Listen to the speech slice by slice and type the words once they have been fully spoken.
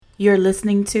You're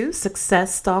listening to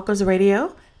Success Stalkers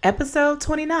Radio, episode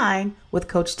 29 with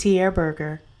Coach Tierre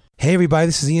Berger. Hey everybody,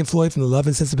 this is Ian Floyd from the Love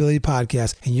and Sensibility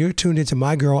Podcast, and you're tuned into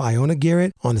my girl Ioana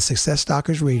Garrett on the Success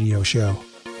Stalkers Radio Show.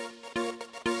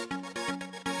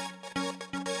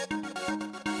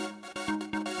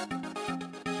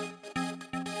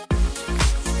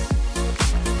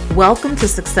 Welcome to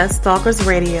Success Stalkers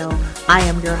Radio. I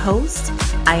am your host,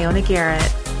 Ioana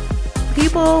Garrett.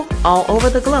 People all over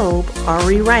the globe are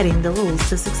rewriting the rules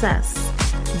to success.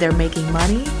 They're making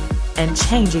money and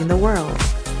changing the world.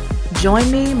 Join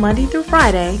me Monday through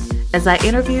Friday as I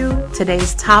interview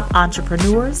today's top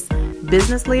entrepreneurs,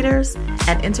 business leaders,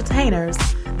 and entertainers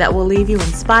that will leave you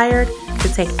inspired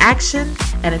to take action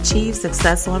and achieve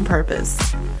success on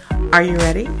purpose. Are you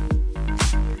ready?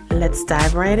 Let's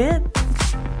dive right in.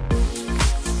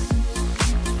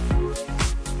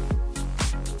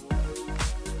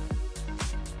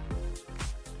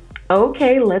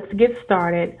 Okay, let's get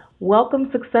started. Welcome,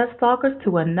 Success Stalkers,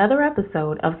 to another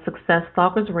episode of Success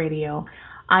Stalkers Radio.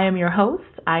 I am your host,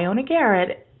 Ioana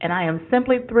Garrett, and I am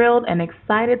simply thrilled and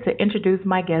excited to introduce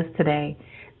my guest today,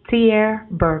 Tierre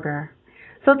Berger.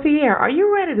 So, Tierre, are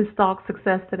you ready to stalk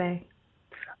success today?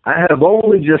 I have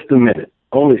only just a minute,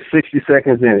 only 60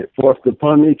 seconds in it. Forced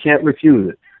upon me, can't refuse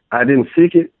it. I didn't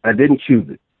seek it, I didn't choose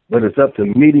it, but it's up to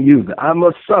me to use it. I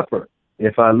must suffer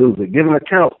if I lose it. Give an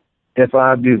account if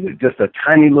I abuse it. Just a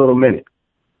tiny little minute,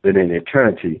 but in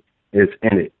eternity is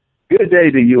in it. Good day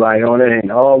to you, Ioana,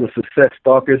 and all the Success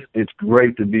Stalkers. It's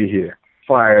great to be here.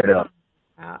 Fired up.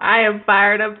 I am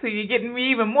fired up too. You're getting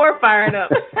me even more fired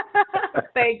up.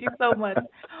 Thank you so much.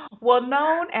 Well,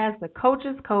 known as the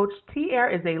Coach's Coach,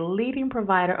 Tierre is a leading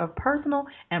provider of personal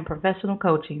and professional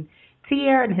coaching.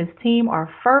 Tierre and his team are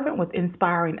fervent with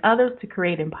inspiring others to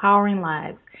create empowering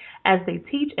lives as they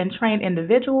teach and train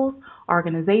individuals,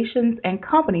 organizations, and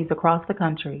companies across the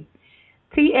country.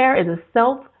 Tierre is a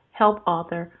self-help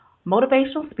author,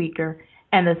 motivational speaker,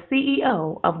 and the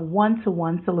CEO of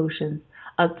One-to-One Solutions,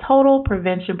 a total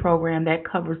prevention program that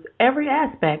covers every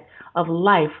aspect of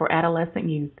life for adolescent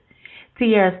youth.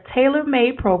 Tierre's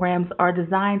tailor-made programs are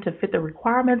designed to fit the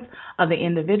requirements of the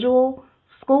individual,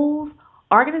 schools,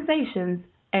 organizations,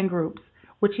 and groups,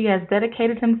 which he has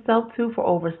dedicated himself to for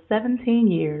over 17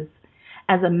 years.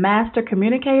 As a master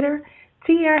communicator,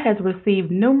 Tierre has received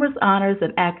numerous honors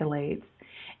and accolades.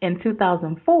 In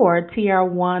 2004, Tierre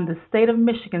won the State of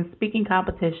Michigan speaking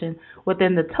competition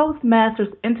within the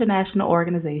Toastmasters International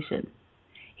Organization.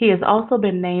 He has also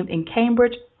been named in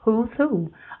Cambridge Who's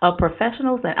Who of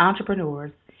Professionals and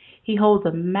Entrepreneurs. He holds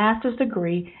a master's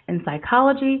degree in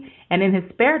psychology, and in his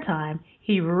spare time,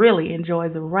 he really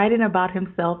enjoys writing about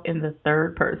himself in the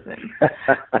third person.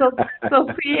 So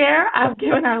Tierre, I've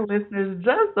given our listeners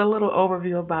just a little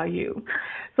overview about you.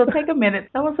 So take a minute,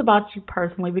 tell us about you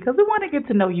personally, because we want to get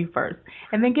to know you first,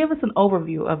 and then give us an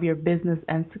overview of your business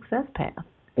and success path.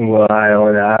 Well,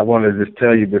 I want to just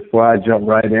tell you before I jump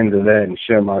right into that and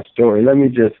share my story, let me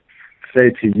just say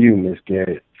to you, Miss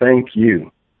Garrett, thank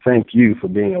you. Thank you for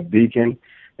being a beacon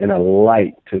and a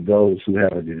light to those who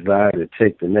have a desire to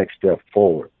take the next step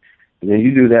forward. And then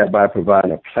you do that by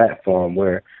providing a platform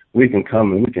where we can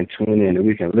come and we can tune in and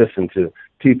we can listen to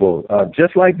people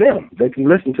just like them. They can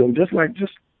listen to them just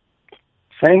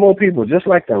same old people, just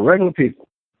like them, regular people.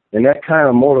 And that kind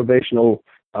of motivational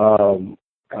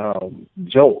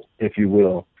jolt, if you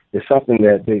will, is something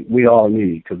that we all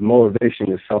need, because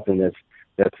motivation is something that's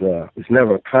it's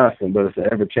never a constant, but it's an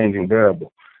ever-changing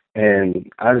variable. And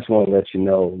I just want to let you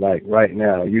know, like right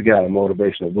now, you got a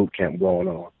motivational boot camp going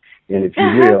on. And if you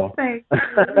will,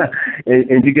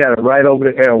 and you got it right over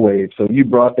the airwaves. So you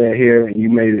brought that here and you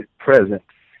made it present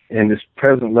in this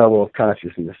present level of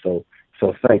consciousness. So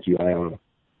thank you, Ioana.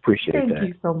 Appreciate that. Thank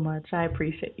you so much. I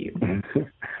appreciate you.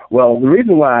 Well, the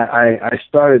reason why I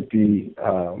started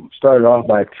off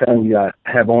by telling you I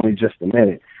have only just a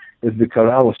minute is because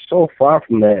I was so far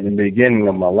from that in the beginning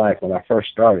of my life when I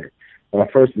first started. When I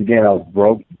first began, I was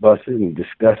broke, busted, and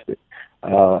disgusted,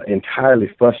 entirely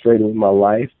frustrated with my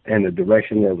life and the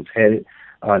direction that it was headed,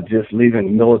 just leaving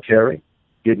the military,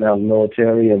 getting out of the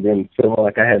military, and then feeling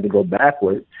like I had to go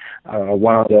backward. I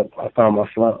found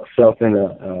myself in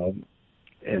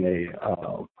a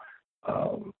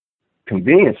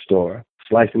convenience store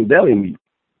slicing deli meat.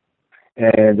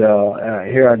 And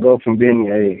here I go from being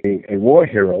a war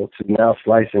hero to now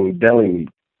slicing deli meat.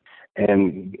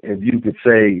 And if you could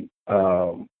say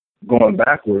going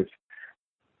backwards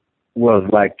was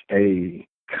like a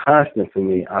constant for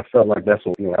me. I felt like that's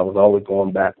what I was always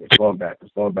going backwards.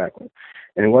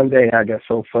 And one day I got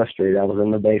so frustrated, I was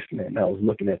in the basement and I was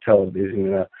looking at television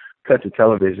and I cut the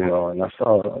television on and I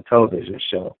saw a television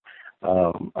show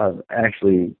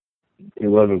It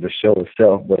wasn't the show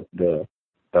itself, but the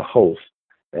host,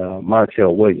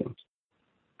 Montel Williams.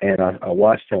 And I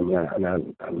watched him, and I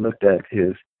looked at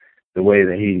the way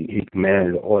that he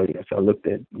commanded the audience. I looked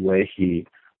at the way he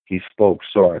spoke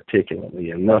so articulately,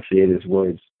 enunciated his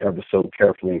words ever so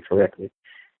carefully and correctly.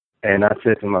 And I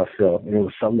said to myself, and it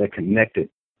was something that connected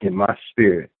in my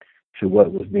spirit to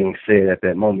what was being said at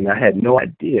that moment. I had no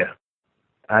idea.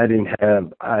 I didn't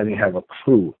have a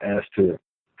clue as to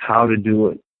how to do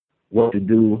it, what to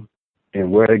do,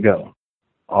 and where to go.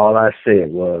 All I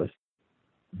said was,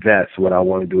 that's what I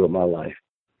want to do with my life.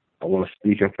 I want to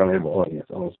speak in front of an audience.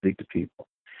 I want to speak to people.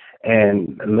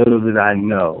 And little did I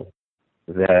know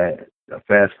that,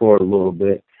 fast forward a little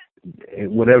bit,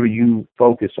 whatever you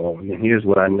focus on, and here's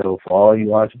what I know for all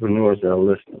you entrepreneurs that are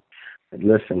listening,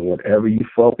 listen, whatever you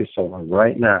focus on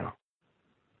right now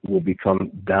will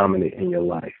become dominant in your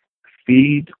life.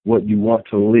 Feed what you want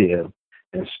to live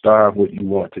and starve what you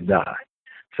want to die.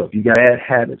 So if you got bad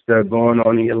habits that are going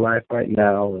on in your life right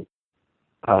now,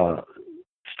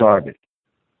 starve it.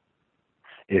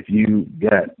 If you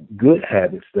got good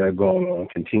habits that are going on,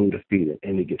 continue to feed it,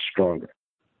 and it gets stronger.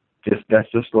 That's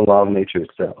just the law of nature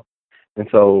itself. And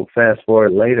so fast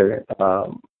forward later,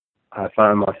 I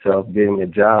find myself getting a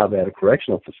job at a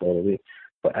correctional facility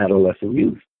for adolescent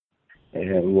youth.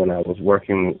 And when I was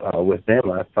working with them,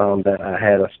 I found that I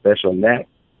had a special knack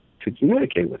to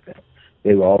communicate with them.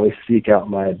 They would always seek out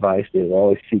my advice. They would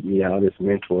always seek me out as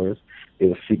mentors. They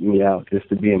would seek me out just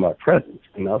to be in my presence.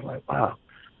 And I was like, wow,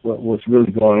 what's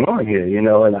really going on here?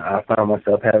 And I found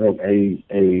myself having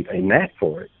a knack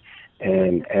for it.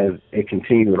 And as it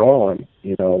continued on,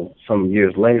 some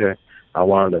years later, I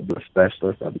wound up being a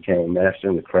specialist. I became a master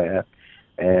in the craft.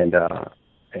 And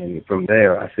from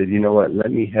there, I said, you know what,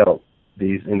 let me help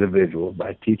these individuals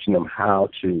by teaching them how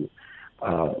to,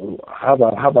 how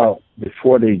about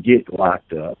before they get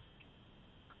locked up,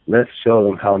 let's show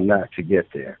them how not to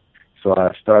get there. So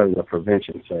I started a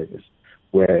prevention service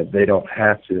where they don't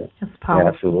have to. That's powerful.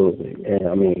 Absolutely. And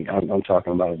I mean, I'm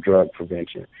talking about drug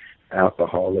prevention,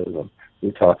 alcoholism.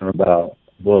 We're talking about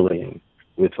bullying.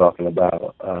 We're talking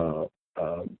about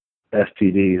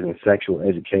STDs and sexual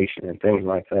education and things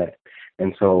like that.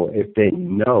 And so if they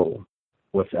know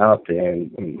what's out there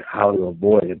and how to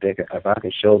avoid it, if I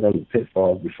can show them the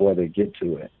pitfalls before they get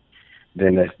to it,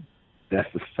 then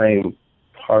that's the same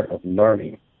part of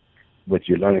learning, but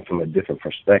you're learning from a different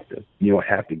perspective. You don't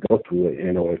have to go through it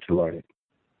in order to learn it.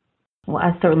 Well,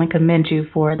 I certainly commend you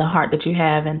for the heart that you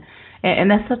have, and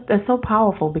that's so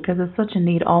powerful because it's such a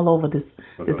need all over this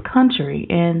country,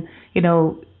 and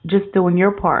just doing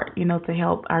your part, to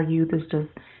help our youth is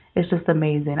just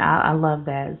amazing. I love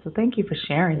that. So thank you for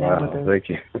sharing that with us. Thank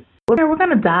you. We're going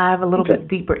to dive a little bit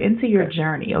deeper into your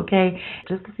journey, okay?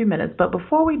 Just a few minutes. But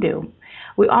before we do,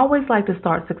 we always like to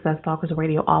start Success Talkers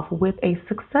Radio off with a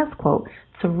success quote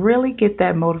to really get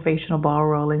that motivational ball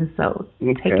rolling. So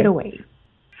take it away.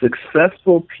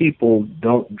 Successful people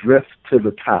don't drift to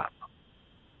the top.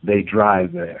 They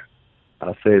drive there.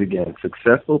 I'll say it again.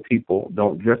 Successful people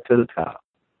don't drift to the top.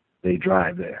 They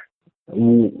drive there.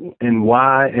 And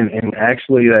why? And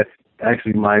actually, that's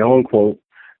actually my own quote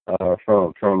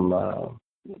from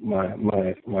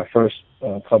my first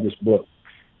published book.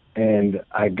 And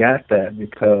I got that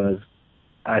because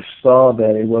I saw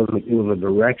that it was a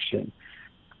direction.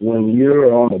 When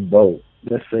you're on a boat,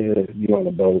 let's say that you're on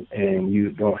a boat and you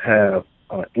don't have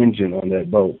an engine on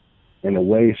that boat, and the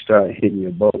waves start hitting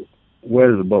your boat, where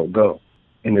does the boat go?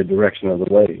 In the direction of the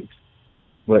waves.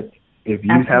 But if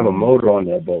you have a motor on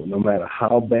that boat, no matter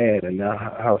how bad and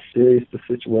how serious the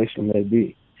situation may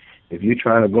be, if you're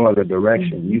trying to go in a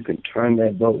direction, you can turn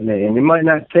that boat in there. And it might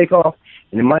not take off,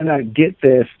 and it might not get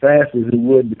there as fast as it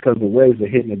would because the waves are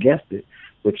hitting against it,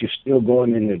 but you're still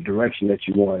going in the direction that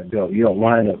you want to go. You don't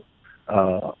wind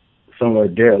up somewhere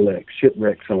derelict,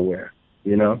 shipwrecked somewhere,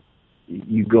 You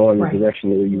go in the direction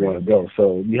that you want to go.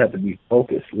 So you have to be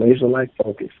focused, laser-like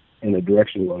focused in the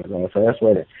direction you want to go. So that's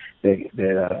where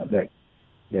that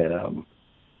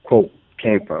quote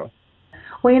came from.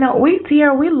 Well,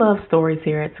 Tierre, we love stories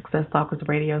here at Success Talkers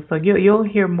Radio, so you'll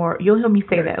hear more. You'll hear me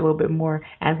say that a little bit more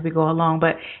as we go along.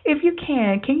 But if you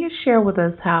can you share with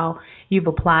us how you've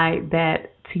applied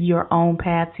that to your own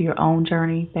path, to your own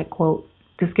journey? That quote.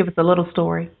 Just give us a little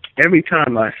story. Every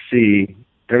time I see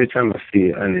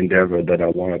an endeavor that I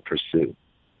want to pursue,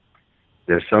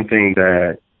 there's something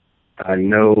that I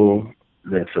know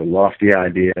that's a lofty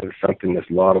idea, something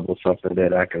that's laudable, something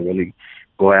that I can really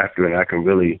go after and I can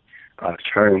really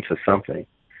turn to something.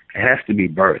 It has to be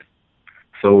birth.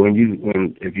 So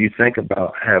if you think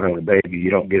about having a baby, you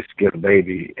don't just get a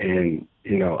baby in,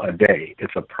 a day.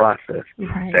 It's a process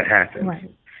that happens.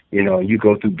 Right. You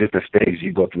go through different stages.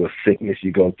 You go through a sickness.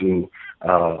 You go through,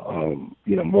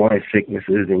 morning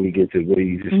sicknesses, and you get to where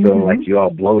you just feel like you're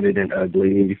all bloated and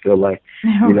ugly, and you feel like,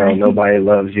 nobody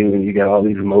loves you, and you got all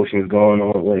these emotions going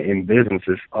on. Well, in business,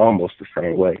 it's almost the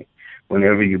same way.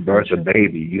 Whenever you birth a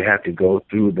baby, you have to go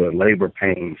through the labor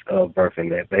pains of birthing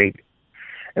that baby.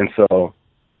 And so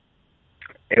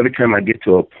every time I get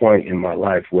to a point in my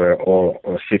life or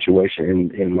a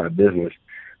situation in my business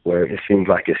where it seems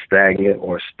like it's stagnant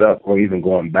or stuck or even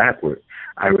going backward,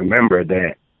 I remember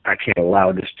that I can't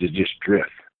allow this to just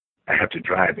drift. I have to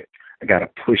drive it. I got to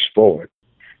push forward.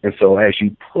 And so as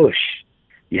you push,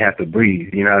 you have to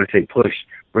breathe. You know how to say push,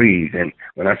 breathe. And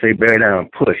when I say bear down,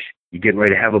 push, you're getting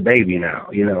ready to have a baby now,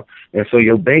 And so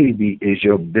your baby is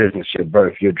your business, your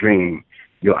birth, your dream,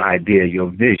 your idea, your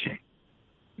vision.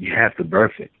 You have to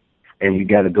birth it. And you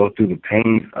got to go through the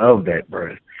pains of that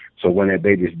birth. So when that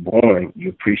baby's born, you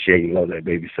appreciate and love that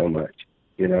baby so much,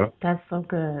 That's so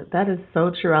good. That is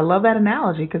so true. I love that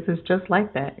analogy because it's just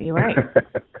like that. You're right.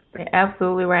 You're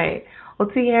absolutely right. Well,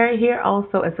 Tierre, here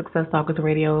also at Success Talkers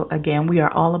Radio, again, we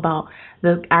are all about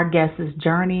our guests'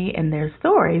 journey and their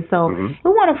story. So we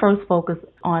want to first focus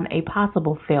on a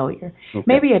possible failure,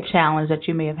 maybe a challenge that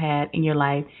you may have had in your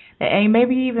life, and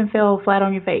maybe you even fell flat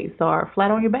on your face or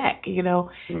flat on your back, And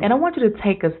I want you to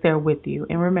take us there with you.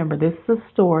 And remember, this is a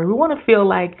story. We want to feel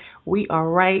like we are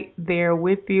right there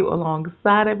with you,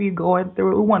 alongside of you, going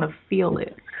through it. We want to feel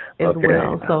it as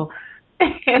well. So.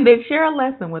 And then share a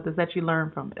lesson with us that you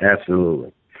learned from it.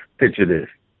 Absolutely. Picture this.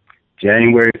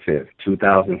 January 5th,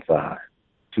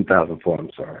 2004, I'm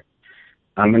sorry.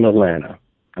 I'm in Atlanta.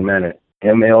 I'm at an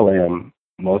MLM,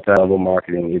 multi-level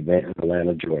marketing event in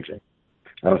Atlanta, Georgia.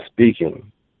 I'm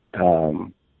speaking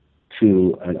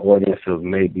to an audience of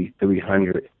maybe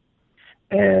 300,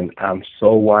 and I'm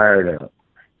so wired up,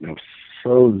 and I'm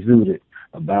so zooted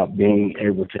about being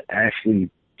able to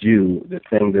actually do the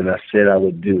thing that I said I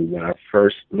would do when I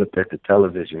first looked at the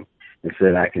television and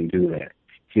said I can do that.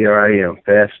 Here I am,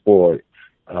 fast forward,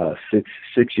 6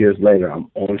 years later, I'm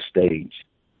on stage,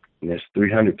 and there's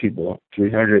 300 people,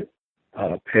 300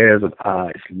 pairs of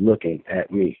eyes looking at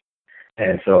me.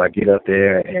 And so I get up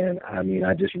there, and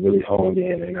I just really honed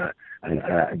in, and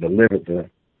I delivered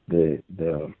the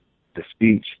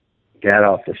speech, got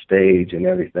off the stage and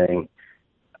everything.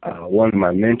 One of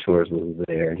my mentors was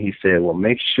there, and he said, well,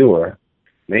 make sure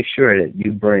that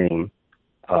you bring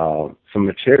some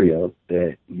material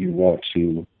that you want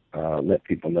to let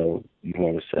people know you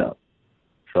want to sell.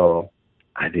 So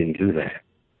I didn't do that.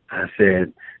 I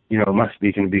said, my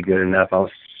speaking would be good enough. I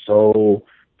was so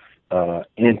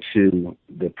into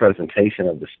the presentation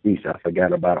of the speech, I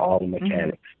forgot about all the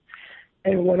mechanics.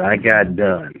 And when I got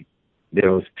done,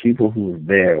 there was people who were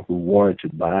there who wanted to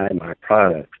buy my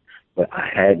product, but I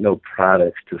had no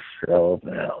products to sell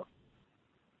them.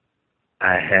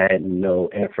 I had no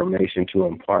information to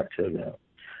impart to them.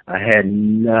 I had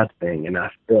nothing, and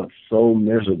I felt so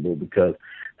miserable because,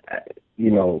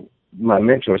 my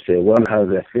mentor said, well, how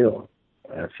does that feel?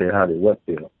 I said, how did what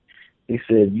feel? He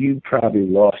said, you probably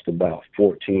lost about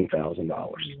 $14,000.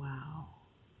 Wow.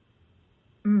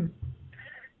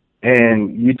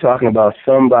 And you're talking about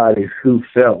somebody who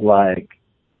felt like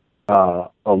a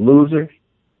loser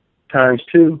times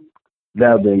two,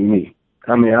 that would have been me.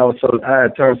 I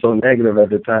had turned so negative at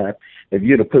the time. If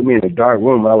you'd have put me in a dark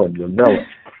room, I would have developed.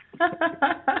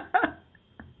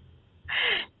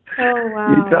 Oh,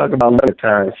 wow. You talk about another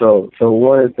time. So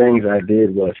one of the things I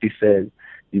did was, he said,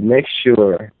 you make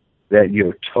sure that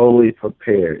you're totally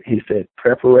prepared. He said,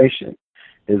 preparation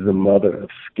is the mother of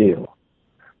skill.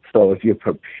 So if you're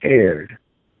prepared,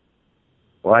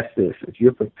 watch this, if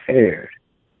you're prepared,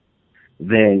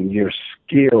 then when your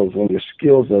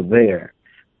skills are there,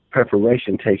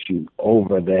 preparation takes you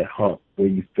over that hump where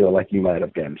you feel like you might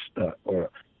have gotten stuck or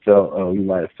you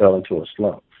might have fell into a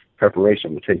slump.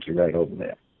 Preparation will take you right over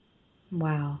that.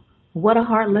 Wow. What a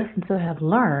hard lesson to have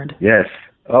learned. Yes.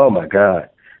 Oh, my God.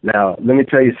 Now, let me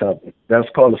tell you something. That's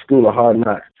called the School of Hard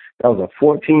Knocks. That was a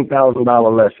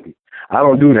 $14,000 lesson. I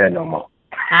don't do that no more.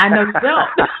 I know you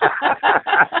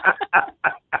don't.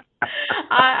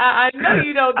 I know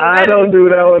you don't do that. I don't do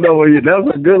that one no more. That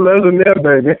was a good lesson there,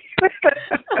 baby.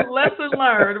 Lesson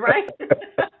learned, right?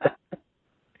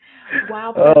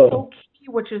 Wow, but that's so key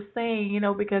what you're saying,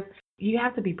 because you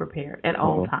have to be prepared at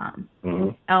all times.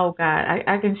 Oh, God,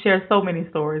 I can share so many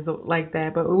stories like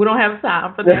that, but we don't have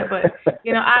time for that. But,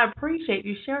 I appreciate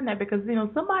you sharing that because,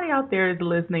 somebody out there is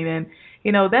listening and,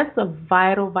 that's a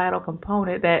vital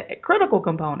component, that critical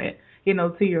component,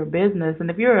 to your business. And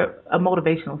if you're a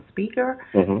motivational speaker,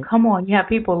 Mhm. come on, you have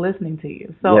people listening to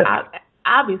you. So Yes.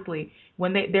 obviously,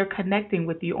 when they're connecting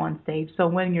with you on stage, so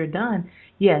when you're done,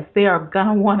 yes, they are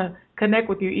gonna want to connect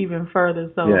with you even further.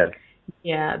 So Yes.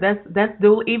 yeah, that's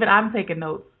duly. Even I'm taking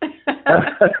notes.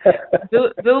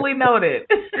 Duly noted.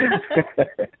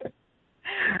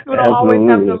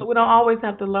 Absolutely. We don't always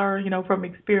have to learn, from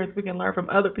experience. We can learn from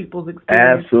other people's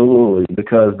experience. Absolutely.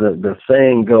 Because the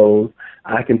saying goes,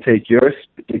 I can take your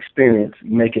experience,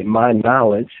 make it my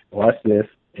knowledge. Watch this,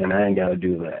 and I ain't got to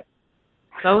do that.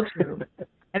 So true.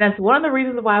 And that's one of the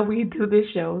reasons why we do this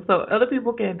show, so other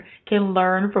people can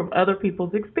learn from other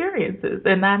people's experiences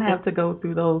and not have to go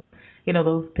through those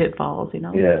pitfalls.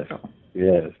 Yes. So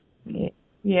Yes. yeah.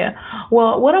 Yeah.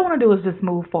 Well, what I want to do is just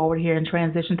move forward here and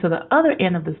transition to the other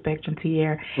end of the spectrum,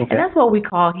 Tierre. And Okay. that's what we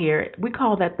call here, we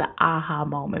call that the aha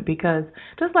moment because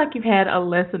just like you've had a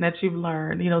lesson that you've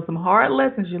learned, some hard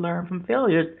lessons you learned from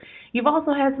failures, you've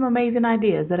also had some amazing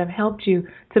ideas that have helped you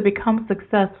to become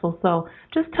successful. So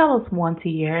just tell us one,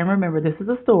 Tierre. And remember, this is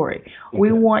a story. We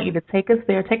Okay. want you to take us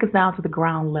there, take us down to the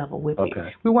ground level with you.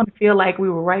 Okay. We want to feel like we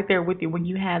were right there with you when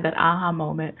you had that aha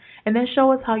moment, and then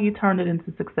show us how you turned it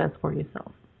into success for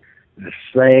yourself. The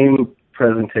same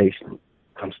presentation.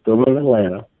 I'm still in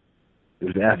Atlanta. It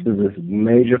was after this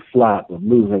major flop of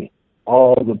losing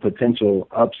all the potential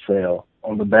upsell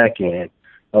on the back end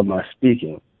of my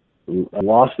speaking. I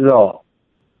lost it all.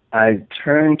 I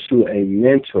turned to a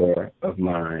mentor of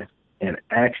mine and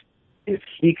asked if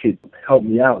he could help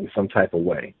me out in some type of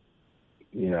way.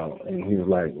 And he was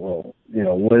like, well,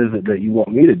 what is it that you want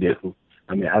me to do?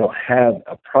 I mean, I don't have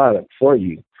a product for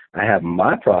you. I have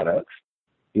my products,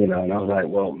 and I was like,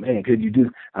 well, man, could you do,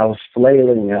 I was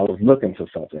flailing and I was looking for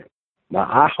something. My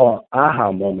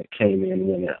aha moment came in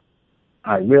when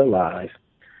I realized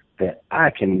that I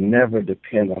can never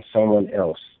depend on someone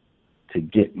else to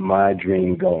get my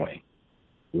dream going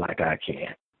like I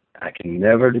can. I can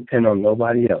never depend on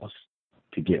nobody else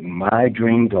to get my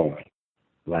dream going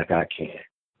like I can.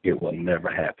 It will never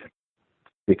happen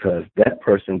because that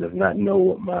person does not know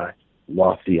what my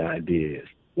lofty idea is,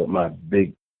 what my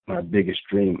biggest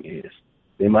dream is.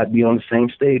 They might be on the same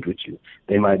stage with you.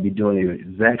 They might be doing the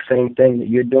exact same thing that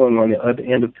you're doing on the other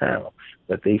end of town,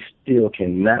 but they still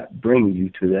cannot bring you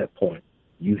to that point.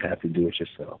 You have to do it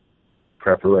yourself.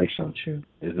 Preparation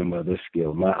is a mother's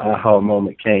skill. My aha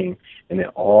moment came, and it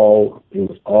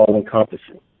was all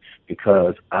encompassing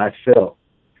because I felt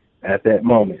at that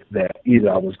moment that either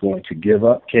I was going to give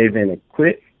up, cave in, and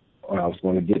quit, or I was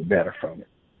going to get better from it.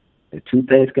 The two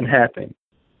things can happen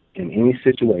in any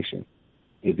situation.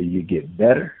 Either you get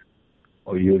better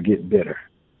or you'll get bitter.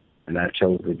 And I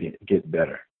chose to get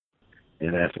better.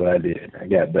 And that's what I did. I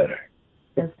got better.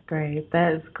 That's great.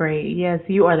 That is great. Yes,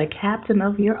 you are the captain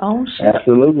of your own ship.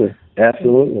 Absolutely.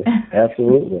 Absolutely.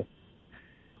 Absolutely.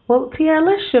 Well, Tierre,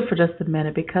 let's shift for just a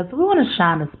minute because we want to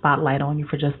shine the spotlight on you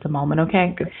for just a moment,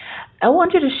 okay? I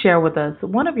want you to share with us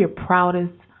one of your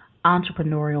proudest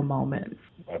entrepreneurial moments.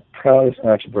 My proudest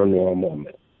entrepreneurial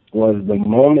moment was the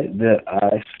moment that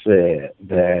I said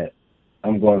that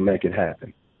I'm going to make it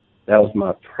happen. That was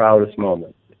my proudest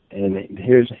moment. And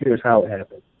here's how it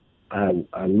happened.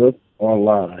 I looked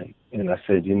online and I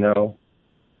said,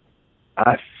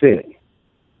 I fit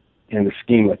in the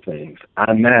scheme of things.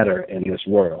 I matter in this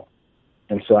world.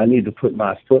 And so I need to put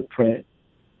my footprint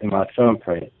and my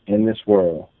thumbprint in this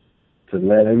world to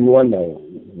let everyone know,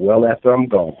 well after I'm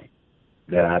gone,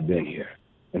 that I've been here.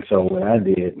 And so what I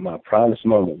did, my proudest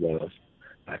moment was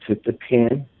I took the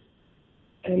pen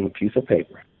and a piece of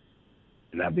paper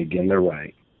and I began to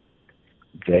write.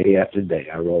 Day after day,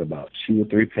 I wrote about 2 or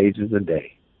 3 pages a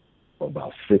day for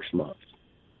about 6 months.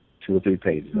 2 or 3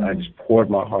 pages. I just poured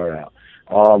my heart out.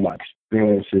 All my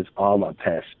experiences, all my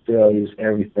past failures,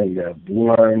 everything that I've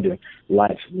learned and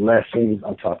life's lessons.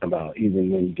 I'm talking about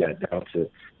even when you got down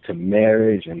to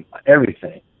marriage and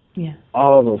everything. Yeah.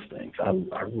 All of those things.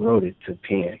 I wrote it to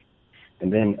pen.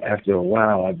 And then after a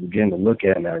while, I began to look at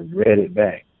it and I read it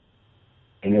back.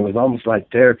 And it was almost like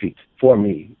therapy for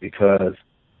me because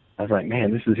I was like,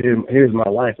 man, here's my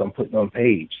life I'm putting on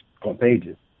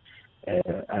pages. And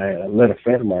I let a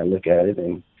friend of mine look at it,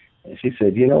 and she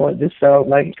said, you know what, this sounds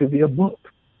like it could be a book.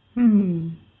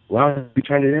 Why don't you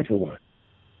turn it into one?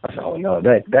 I said, oh, no,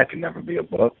 that could never be a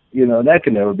book. That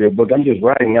could never be a book. I'm just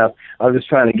writing out. I was just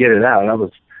trying to get it out. And I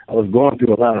was going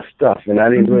through a lot of stuff, and I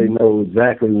didn't really know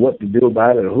exactly what to do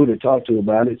about it or who to talk to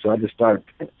about it, so I just started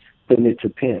putting it to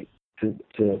pen, to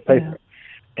paper.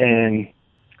 Yeah. And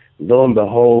lo and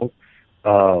behold,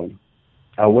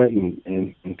 I went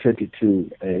and took it to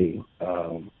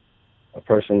a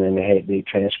person, and they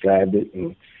transcribed it,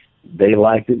 and They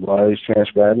liked it while I was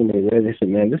transcribing. They read it. They said,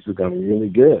 man, this is going to be really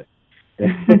good.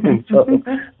 And so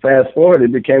fast forward,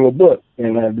 it became a book.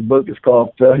 And the book is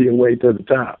called Fail Your Way to the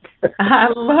Top. I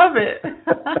love it.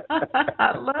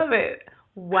 I love it.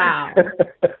 Wow.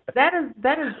 That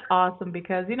is awesome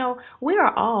because we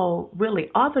are all really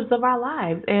authors of our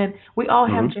lives and we all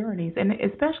have Mm-hmm. journeys and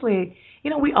especially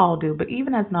we all do, but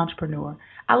even as an entrepreneur,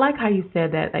 I like how you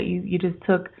said that you just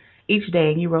took each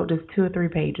day and you wrote just 2 or 3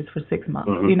 pages for 6 months,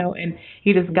 Mm-hmm. and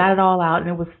you just got it all out and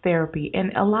it was therapy.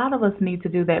 And a lot of us need to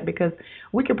do that because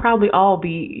we could probably all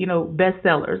be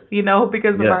bestsellers,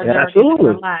 because of Yeah, our journeys in our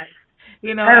absolutely. lives. I'm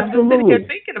just sitting here Absolutely.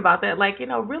 thinking about that. Like,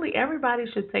 really everybody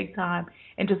should take time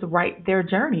and just write their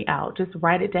journey out. Just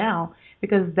write it down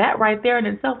because that right there in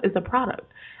itself is a product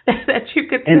that you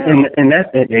could sell. And that's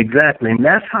exactly, and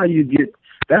that's how you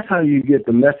get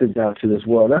the message out to this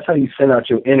world. That's how you send out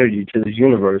your energy to this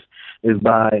universe is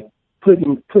by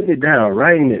putting it down,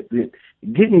 writing it,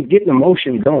 getting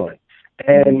emotion going.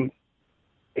 Mhm. And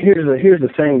here's the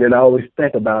thing that I always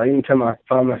think about. Anytime I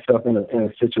find myself in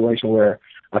a situation where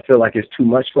I feel like it's too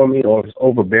much for me, or it's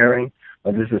overbearing,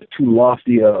 or this is too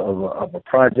lofty of a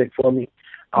project for me,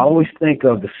 I always think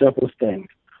of the simplest things.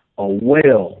 A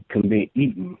whale can be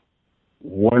eaten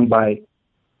one bite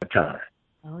at a time.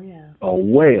 Oh yeah. A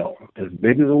whale, as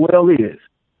big as a whale is,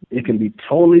 it can be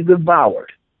totally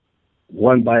devoured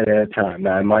one bite at a time.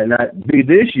 Now, it might not be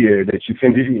this year that you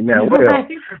finish eating that whale. Right.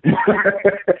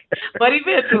 But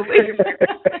eventually.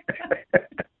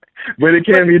 But it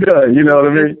But can be done, you know what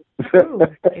I it's mean? true.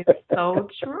 It's so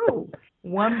true.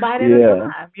 One bite at a Yeah,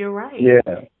 time. You're right. yeah.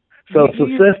 So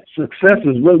You success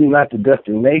is really not the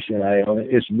destination,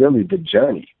 it's really the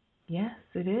journey. yes,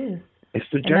 it is. It's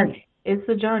the And that's journey. it's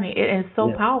a journey. It is so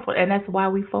Yeah. powerful, and that's why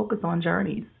we focus on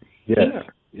journeys Yes, here.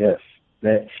 yes.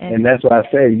 And And that's why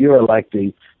I say you're like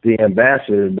the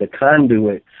ambassador, the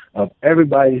conduit of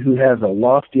everybody who has a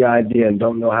lofty idea and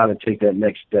don't know how to take that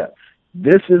next step.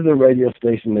 This is a radio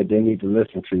station that they need to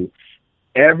listen to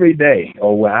every day,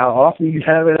 or how often you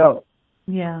have it out.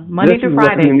 yeah, This Monday is through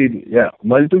what we Friday. need. Yeah,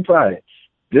 Monday through Friday.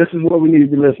 This is what we need to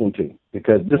be listening to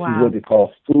because this is what Wow. they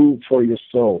call food for your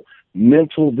soul.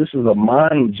 Mental. This is a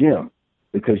mind gym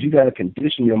because you got to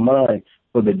condition your mind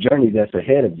for the journey that's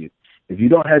ahead of you. If you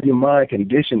don't have your mind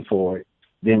conditioned for it,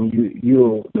 then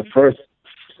you'll the first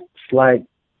slight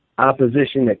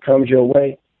opposition that comes your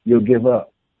way, you'll give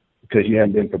up because you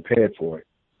haven't been prepared for it.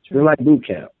 They're True. like boot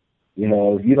camp.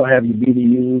 If you don't have your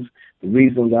BDUs, the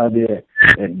reasons out there,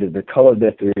 and the color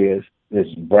that there is,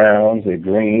 there's browns and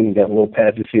green, you got little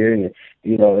patches here, and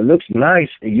it looks nice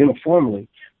uniformly,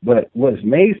 but what it's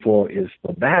made for is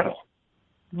for battle.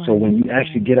 So Right. when you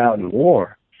actually get out in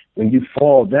war, when you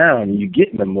fall down and you get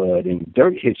in the mud and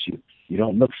dirt hits you, you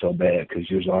don't look so bad because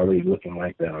you're already looking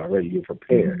like that already. You're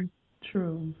prepared. Hmm.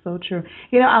 True. So true.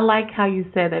 I like how you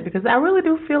said that because I really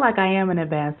do feel like I am an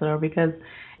ambassador because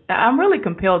I'm really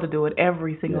compelled to do it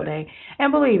every single Yes, day.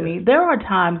 And believe yes. me, there are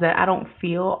times that I don't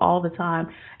feel all the time,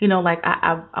 like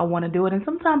I want to do it. And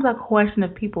sometimes I question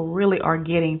if people really are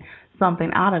getting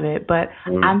something out of it, but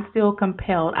Mm. I'm still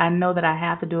compelled. I know that I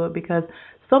have to do it because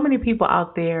so many people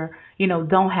out there,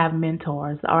 don't have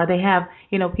mentors or they have,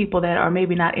 people that are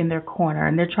maybe not in their corner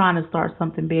and they're trying to start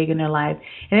something big in their life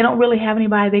and they don't really have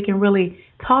anybody they can really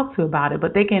talk to about it,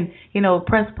 but they can,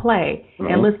 press play and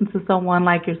Mm-hmm. listen to someone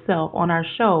like yourself on our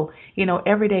show,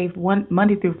 every day, one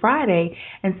Monday through Friday,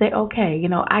 and say, okay,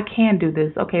 I can do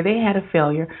this. Okay, they had a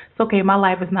failure. It's okay. My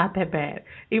life is not that bad.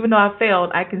 Even though I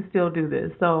failed, I can still do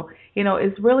this. So,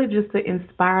 it's really just to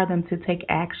inspire them to take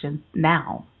action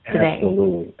now, today.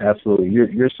 Absolutely, absolutely.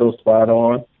 You're so spot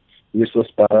on. You're so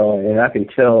spot on, and I can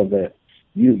tell that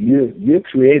you're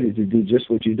created to do just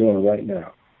what you're doing right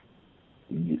now.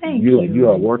 Thank You are you.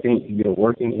 working. You're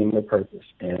working in your purpose,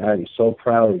 and I'm so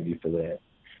proud of you for that.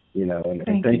 And Thank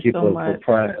you thank you so for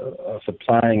much.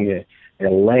 supplying a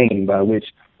lane by which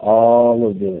all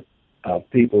of the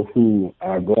people who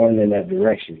are going in that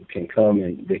direction can come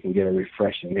and they can get a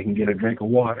refreshing. They can get a drink of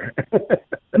water.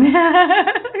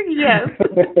 Yes.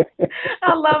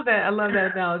 I love that. I love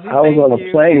that analogy. I was Thank on a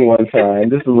you. plane one time.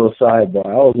 This is a little sidebar.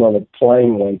 I was on a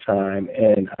plane one time,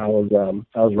 and I was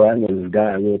riding with this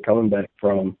guy. We were coming back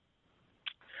from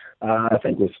I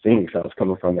think it was Phoenix. I was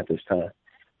coming from at this time,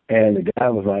 and the guy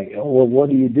was like, "Oh, well, what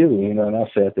do you do?" And I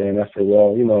sat there and I said,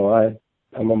 "Well,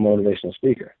 I'm a motivational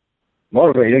speaker."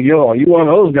 Motivator, you one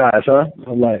of those guys, huh?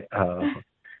 I'm like,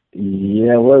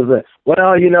 yeah, what is that?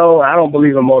 Well, I don't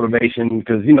believe in motivation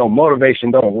because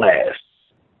motivation don't last.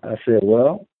 I said,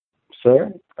 well,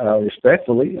 sir,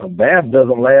 respectfully, a bath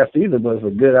doesn't last either, but it's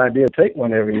a good idea to take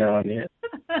one every now and then.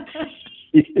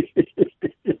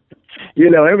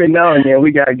 Every now and then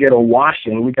we got to get a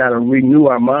washing. We got to renew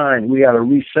our mind. We got to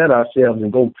reset ourselves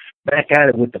and go back at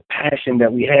it with the passion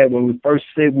that we had when we first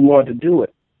said we wanted to do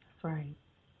it. That's right.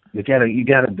 You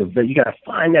gotta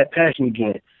find that passion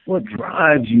again. What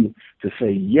drives you to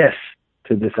say yes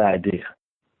to this idea?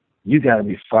 You gotta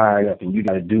be fired up, and you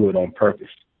gotta do it on purpose.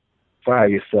 Fire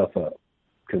yourself up,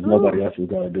 because nobody else is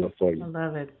gonna do it for you. I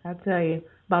love it. I tell you,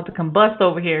 about to combust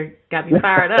over here. Got me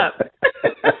fired up.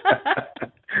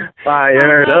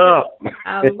 Fired up.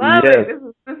 I love yes. it.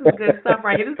 This is good stuff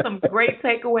right here. This is some great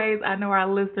takeaways. I know our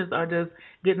listeners are just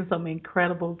getting some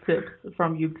incredible tips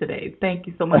from you today. Thank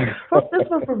you so much just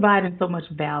for providing so much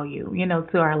value,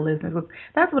 to our listeners.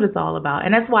 That's what it's all about.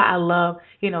 And that's why I love,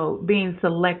 being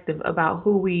selective about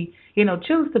who we,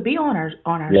 choose to be on our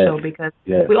yes. show, because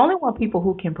yes. we only want people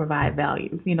who can provide value,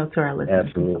 to our listeners.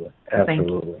 Absolutely. Thank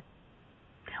you.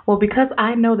 Well, because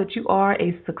I know that you are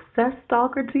a success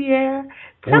stalker, Tierre,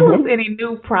 tell us any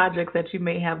new projects that you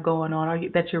may have going on, or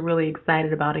that you're really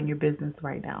excited about in your business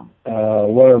right now.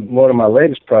 One of my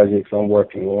latest projects I'm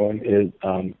working on is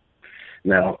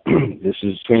now this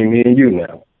is between me and you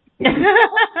now.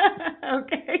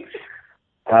 Okay.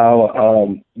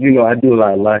 I do a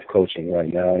lot of life coaching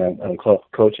right now, and I'm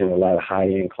coaching a lot of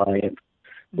high-end clients.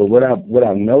 But what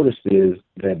I've noticed is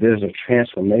that there's a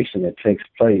transformation that takes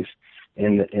place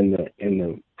in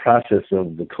the process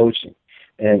of the coaching.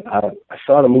 And I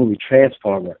saw the movie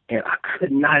Transformer, and I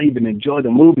could not even enjoy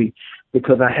the movie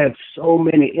because I had so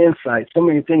many insights, so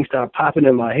many things started popping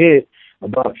in my head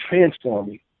about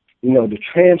transforming. To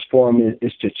transform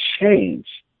is to change,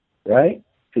 right?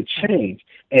 To change.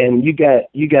 And you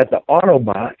got the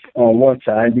Autobots on one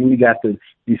side, then you got the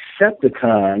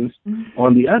Decepticons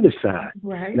on the other side.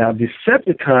 Right. Now,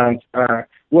 Decepticons are,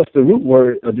 what's the root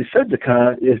word of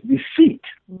Decepticon is deceit,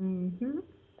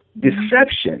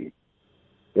 deception,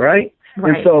 right?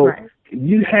 And so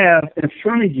you have in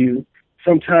front of you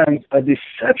sometimes a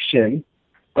deception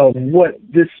of what's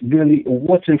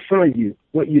in front of you,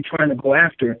 what you're trying to go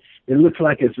after. It looks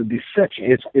like it's a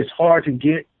deception. It's hard to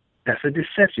get. That's a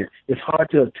deception. It's hard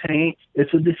to obtain.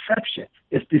 It's a deception.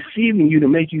 It's deceiving you to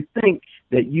make you think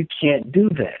that you can't do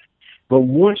that. But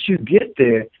once you get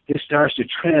there, it starts to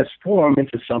transform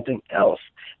into something else.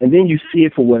 And then you see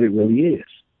it for what it really is.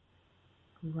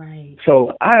 Right.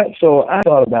 So I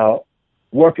thought about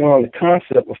working on the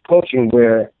concept of coaching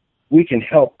where we can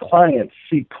help clients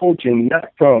see coaching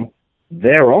not from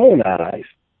their own eyes,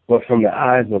 but from the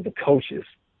eyes of the coaches,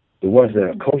 the ones that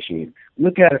are coaching you.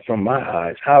 Look at it from my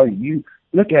eyes.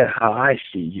 Look at how I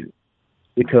see you.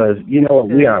 Because, we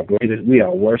are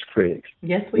worst critics.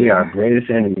 Yes, we are. Our greatest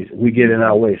enemies. We get in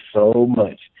our way so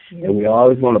much. Yes. And we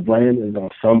always want to blame it on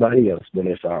somebody else. But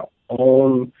it's our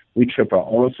own, we trip our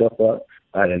own self up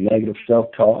by the negative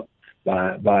self-talk,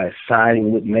 by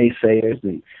siding with naysayers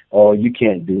and, you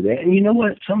can't do that. And you know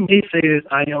what? Some naysayers,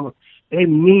 they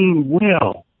mean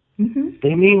well.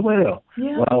 They mean well.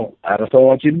 Yeah. Well, I just don't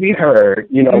want you to be hurt.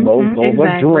 Those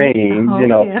are dreams.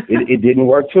 It didn't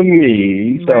work for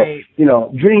me. So, right.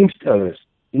 Dream tellers.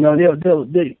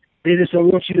 They just don't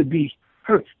want you to be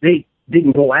hurt. They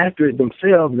didn't go after it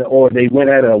themselves, or they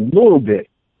went at it a little bit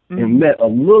and met a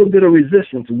little bit of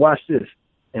resistance. Watch this,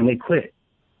 and they quit.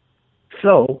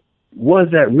 So, was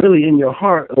that really in your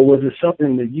heart, or was it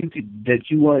something that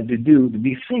you wanted to do to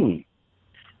be seen?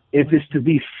 If it's to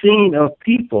be seen of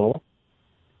people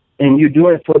and you're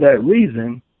doing it for that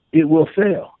reason, it will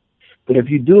fail. But if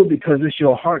you do it because it's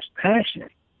your heart's passion,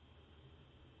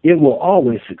 it will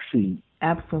always succeed.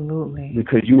 Absolutely.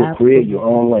 Because you will create your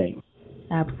own lane.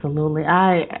 Absolutely.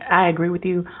 I agree with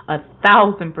you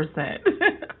 1,000%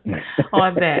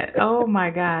 on that. Oh,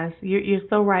 my gosh. You're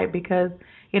so right, because,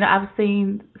 I've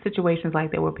seen situations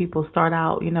like that where people start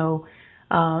out, and you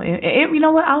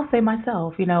know what? I'll say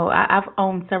myself, I've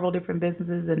owned several different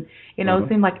businesses, and, it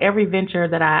seemed like every venture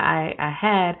that I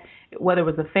had, whether it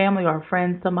was a family or a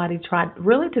friend, somebody tried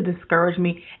really to discourage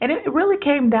me. And it really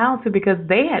came down to because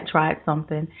they had tried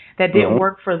something that didn't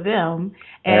work for them,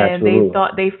 and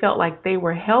they felt like they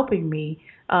were helping me,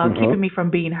 keeping me from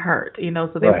being hurt,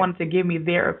 so they wanted to give me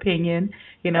their opinion,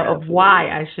 of why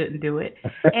I shouldn't do it.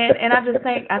 And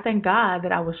I thank God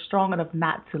that I was strong enough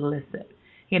not to listen.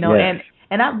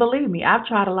 And believe me, I've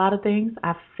tried a lot of things.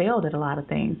 I've failed at a lot of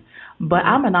things, but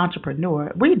I'm an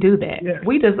entrepreneur. We do that. Yeah.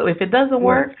 We just, if it doesn't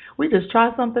work, we just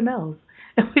try something else,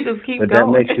 and we just keep going. But that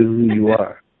makes you who you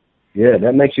are. Yeah,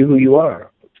 that makes you who you are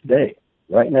today,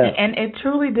 right now. And it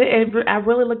truly did. I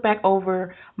really look back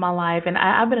over my life, and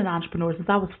I've been an entrepreneur since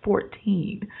I was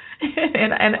 14.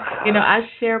 and I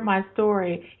shared my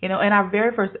story, in our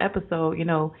very first episode,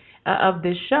 of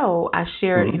this show, I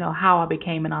shared, how I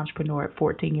became an entrepreneur at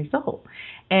 14 years old,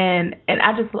 and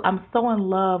I'm so in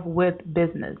love with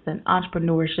business and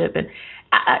entrepreneurship, and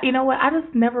you know what, I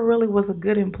just never really was a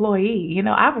good employee.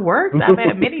 I've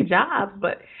had many jobs,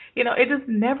 but it just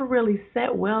never really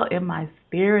set well in my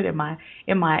spirit, in my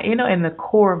in the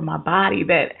core of my body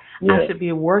that I should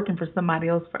be working for somebody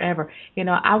else forever.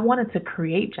 I wanted to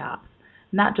create jobs,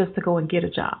 not just to go and get a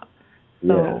job.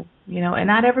 So, and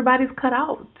not everybody's cut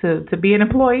out to be an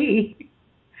employee.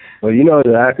 Well, the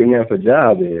acronym for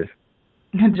job is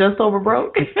just over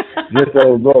broke. Just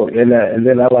over broke, and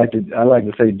then I like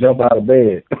to say jump out of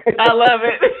bed. I love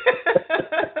it.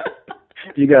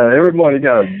 Every morning you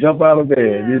gotta jump out of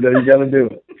bed. You gotta do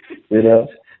it.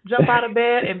 Jump out of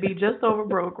bed and be just over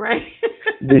broke, right?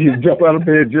 You jump out of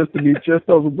bed just to be just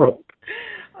over broke.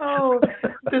 Oh,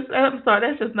 I'm sorry.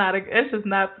 That's just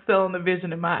not selling the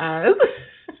vision in my eyes.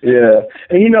 Yeah,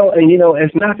 and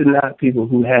it's not to knock people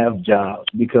who have jobs,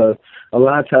 because a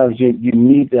lot of times you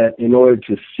need that in order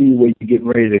to see where you're getting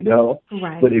ready to go.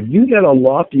 Right. But if you got a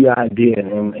lofty idea,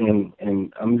 and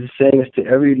I'm just saying this to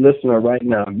every listener right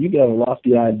now, if you got a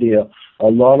lofty idea, a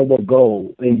laudable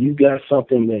goal, and you got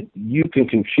something that you can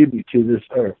contribute to this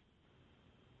earth,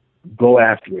 go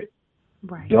after it.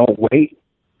 Right. Don't wait.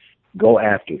 Go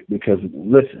after it, because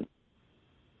listen,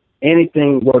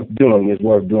 anything worth doing is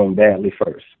worth doing badly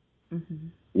first. Mm-hmm.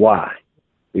 Why?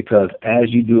 Because as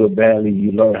you do it badly,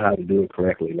 you learn how to do it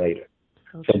correctly later.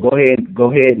 Okay. So go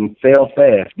ahead and fail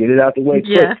fast. Get it out the way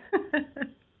quick.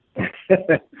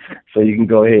 Yeah. So you can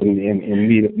go ahead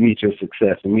and meet your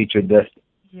success and meet your destiny.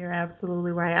 You're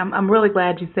absolutely right. I'm really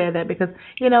glad you said that, because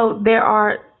I know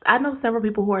several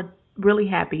people who are really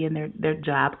happy in their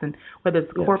jobs, and whether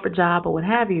it's a corporate job or what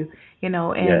have you,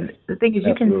 and the thing is,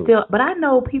 you can still, but I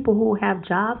know people who have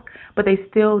jobs, but they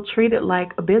still treat it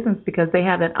like a business because they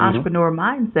have that entrepreneur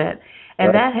mindset,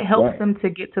 and that helps them to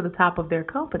get to the top of their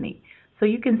company. So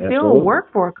you can still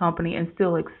work for a company and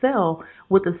still excel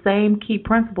with the same key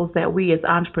principles that we as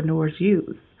entrepreneurs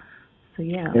use. So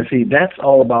and see, that's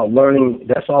all about learning.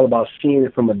 That's all about seeing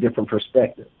it from a different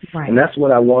perspective. Right. And that's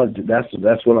what I want to.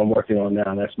 That's what I'm working on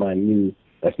now. That's my new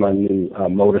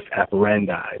modus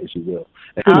operandi, as you will.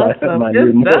 Awesome.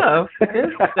 Good stuff.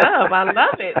 Good stuff. I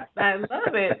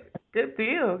love it. Good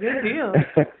deal.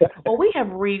 Well, we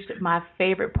have reached my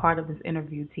favorite part of this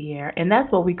interview, Tierre, and that's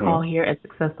what we call here at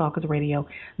Success Talkers Radio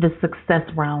the success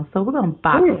round. So we're going to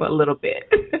box for a little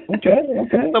bit. Okay.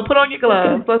 So put on your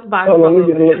gloves. Let's box for a little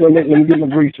bit. Let me get my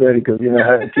grease ready, because I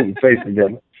haven't kept my face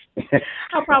together.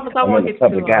 I promise I won't hit you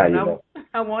too hard.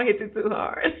 I won't hit you too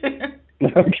hard.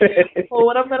 Okay. Well,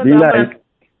 what I'm going to do,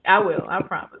 I will. I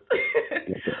promise.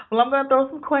 Well, I'm going to throw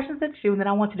some questions at you, and then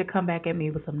I want you to come back at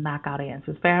me with some knockout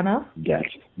answers. Fair enough?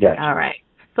 Gotcha. All right.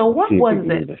 So what was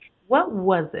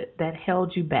it that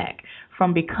held you back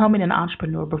from becoming an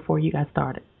entrepreneur before you got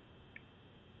started?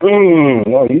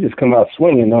 Well, you just come out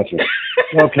swinging, don't you?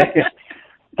 Okay.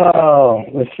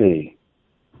 Let's see.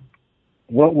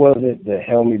 What was it that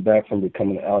held me back from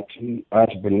becoming an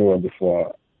entrepreneur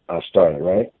before I started,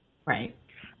 right? Right.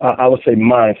 I would say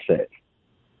mindset.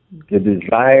 The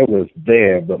desire was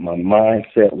there, but my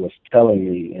mindset was telling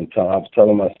me, until I was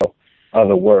telling myself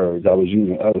other words. I was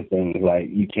using other things like,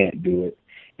 you can't do it,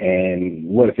 and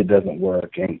what if it doesn't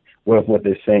work, and what if what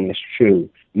they're saying is true?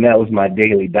 And that was my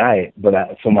daily diet,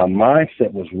 so my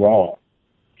mindset was wrong,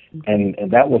 and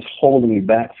that was holding me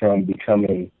back from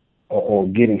becoming or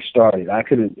getting started. I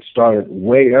could have started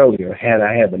way earlier had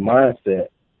I had the mindset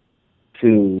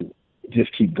to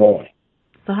just keep going.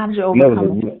 So how did you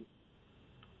overcome it?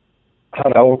 How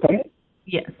did I overcome it?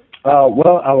 Yes.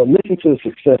 Well, I would listen to the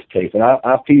success tape, and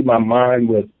I feed my mind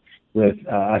with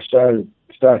I started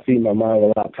feeding my mind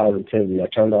with a lot of positivity. I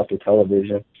turned off the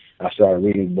television. I started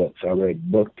reading books. I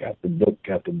read book after book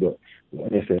after book.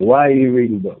 And they said, "Why are you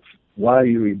reading books? Why do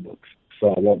you read books?"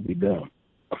 So I won't be dumb.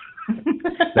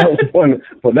 That was one.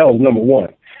 Well, that was number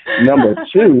one. Number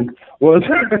two,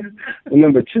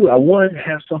 I wanted to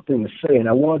have something to say, and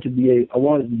I wanted to be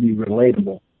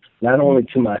relatable, not only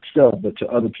to myself but to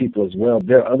other people as well.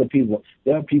 There are people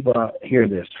out here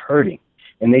that's hurting,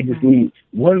 and they just need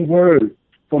one word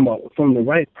from the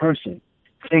right person.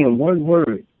 Saying one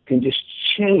word can just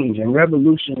change and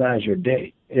revolutionize your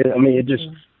day. It just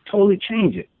totally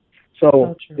change it.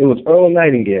 So it was Earl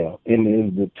Nightingale, and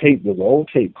it was an old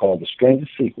tape called The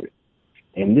Strangest Secret.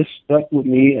 And this stuck with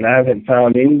me, and I haven't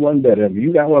found anyone better. If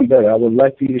you got one better, I would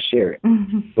like for you to share it.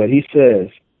 Mm-hmm. But he says,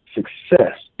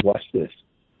 success, watch this,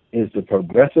 is the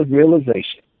progressive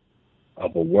realization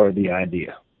of a worthy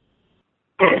idea.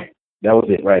 That was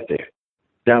it right there.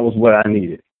 That was what I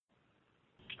needed.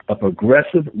 A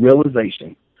progressive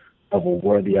realization of a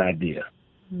worthy idea.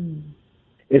 Mm.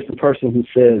 It's the person who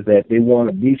says that they want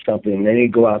to be something and they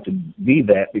go out to be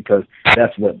that because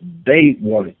that's what they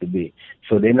want it to be.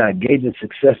 So they're not gauging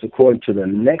success according to the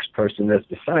next person that's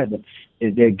beside them.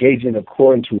 They're gauging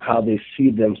according to how they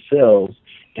see themselves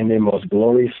in their most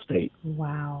glorious state.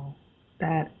 Wow.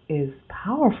 That is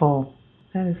powerful.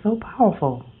 That is so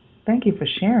powerful. Thank you for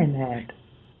sharing that.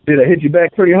 Did I hit you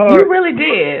back pretty hard? You really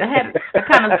did. I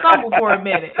kind of stumbled for a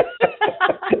minute.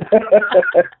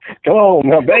 Come on,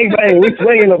 now, bang, bang, we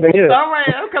swinging up in here. All right,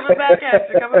 I'm coming back at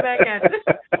you.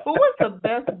 Who was the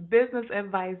best business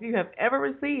advice you have ever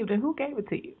received, and who gave it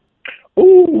to you?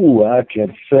 Ooh, I can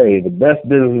say the best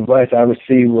business advice I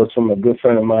received was from a good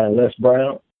friend of mine, Les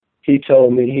Brown. He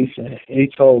told me, he said,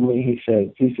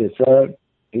 son,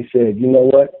 he said, you know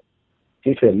what?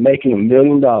 He said, making $1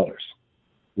 million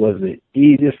was the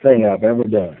easiest thing I've ever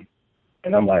done.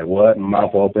 And I'm like, what?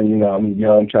 Mouth open, I'm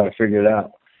young, trying to figure it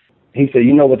out. He said,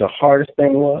 you know what the hardest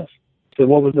thing was? I said,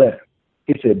 what was that?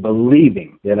 He said,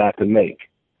 believing that I could make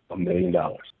 $1 million.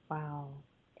 Wow.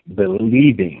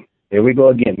 Believing. There we go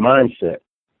again, mindset.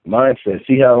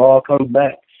 See how it all comes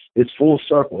back? It's full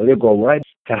circle. It'll go right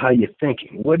to how you're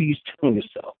thinking. What are you telling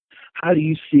yourself? How do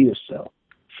you see yourself?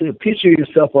 See, picture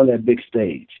yourself on that big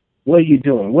stage. What are you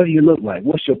doing? What do you look like?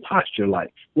 What's your posture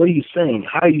like? What are you saying?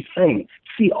 How are you saying?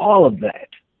 See all of that.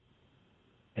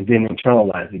 And then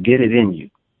internalize it. Get it in you.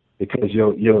 Because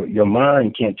your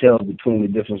mind can't tell between the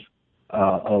difference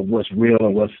of what's real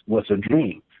and what's a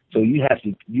dream. So you have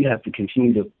to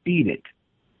continue to feed it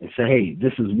and say, hey,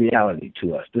 this is reality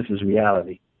to us. This is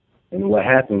reality. And what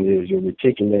happens is your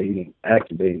reticular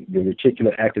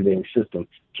activating system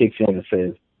kicks in and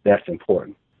says, that's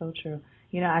important. So true.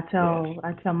 I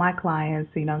tell my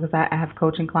clients, because I have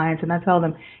coaching clients, and I tell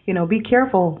them, be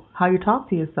careful how you talk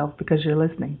to yourself because you're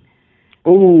listening.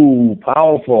 Ooh,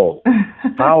 powerful.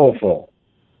 Powerful.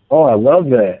 Oh, I love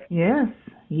that. Yes.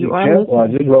 You are listening. I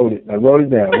just wrote it. I wrote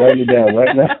it down. Write it down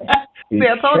right now. See,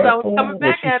 I told you I was coming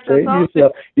back at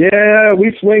you. Yeah,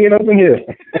 we swinging up in here.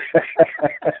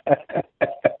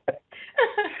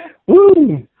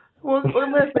 Woo. Well,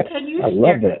 listen, can you I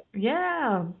love that.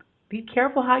 Yeah. Be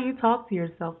careful how you talk to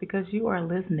yourself because you are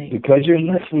listening. Because you're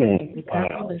listening. Because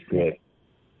wow, you're listening.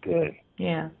 Good.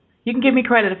 Yeah. You can give me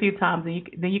credit a few times, and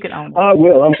then you can own it. I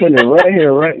will. I'm putting it right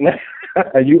here, right now.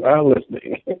 You are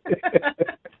listening.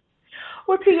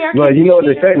 Well, Tierre, well, you know what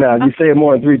they say now. You say it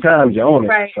more than 3 times, you own it.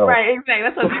 Right, so. Right, exactly.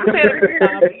 That's what you said every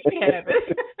time. You have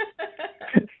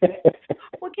it.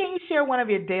 Well, can you share one of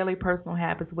your daily personal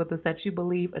habits with us that you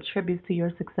believe attributes to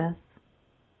your success?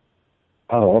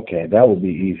 Oh, okay. That would be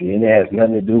easy. And it has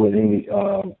nothing to do with any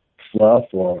fluff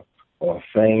or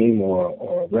fame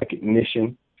or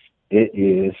recognition. It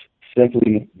is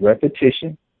simply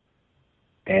repetition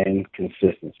and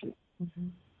consistency. Mm-hmm.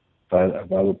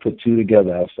 If I would put 2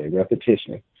 together, I would say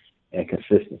repetition and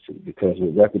consistency. Because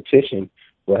with repetition,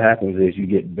 what happens is you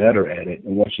get better at it.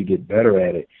 And once you get better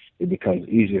at it, it becomes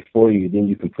easier for you. Then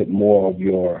you can put more of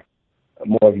your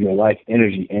life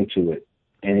energy into it,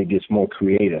 and it gets more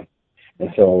creative. And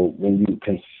so when you're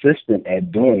consistent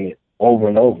at doing it over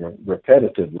and over,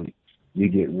 repetitively, you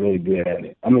get really good at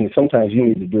it. I mean, sometimes you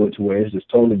need to do it to where it's just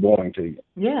totally boring to you.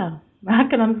 Yeah, I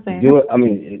can understand. Do it. I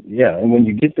mean, yeah. And when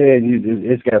you get there,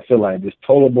 it's got to feel like it's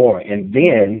totally boring. And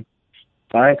then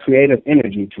find creative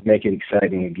energy to make it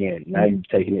exciting again. Now you're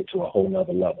taking it to a whole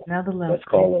nother level. Let's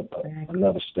call it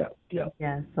another step. Yeah.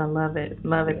 Yes, I love it.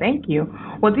 Love it. Thank you.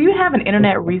 Well, do you have an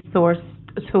internet resource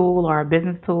tool or a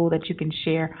business tool that you can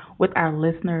share with our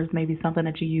listeners? Maybe something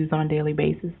that you use on a daily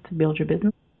basis to build your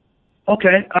business?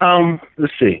 Okay.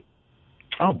 Let's see.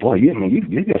 Oh boy,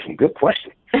 you got some good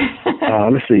questions.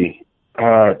 Let's see.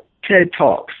 TED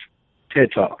Talks.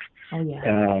 Oh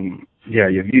yeah. Yeah.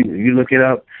 If you look it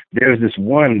up, there's this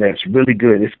one that's really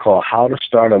good. It's called How to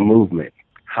Start a Movement.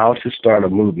 How to Start a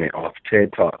Movement off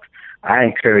TED Talks. I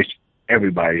encourage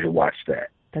everybody to watch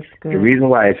that. That's good. The reason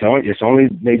why it's only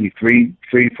maybe 3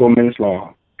 to 4 minutes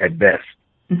long at best.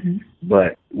 Mm-hmm.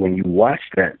 But when you watch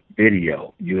that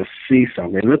video, you'll see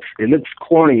something. It looks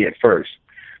corny at first,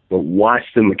 but watch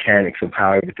the mechanics of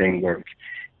how everything works.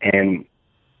 And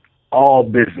all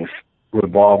business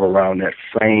revolve around that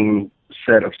same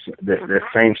set of that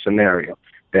same scenario,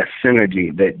 that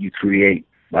synergy that you create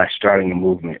by starting a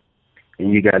movement.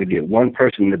 And you got to get one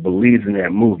person that believes in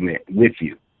that movement with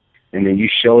you, and then you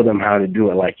show them how to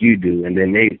do it like you do, and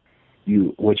then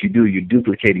you're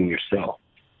duplicating yourself.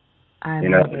 I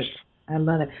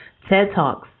love it. TED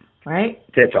Talks, right?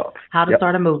 TED Talks. How to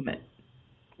start a movement.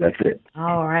 That's it.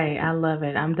 All right. I love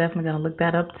it. I'm definitely going to look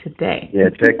that up today. Yeah,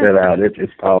 check that out.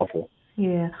 It's powerful.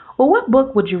 Yeah. Well, what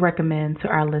book would you recommend to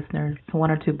our listeners?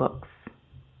 One or two books?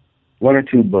 One or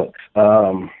two books.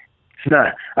 It's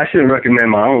not. I shouldn't recommend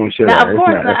my own, should Now, I? of It's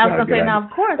course, not. now, That's I was not a going to good say, idea. now,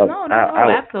 of course, no, I, no, no,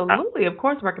 I, absolutely. Of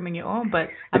course, recommend your own, but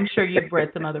I'm sure you've read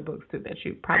some other books, too, that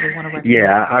you probably want to recommend.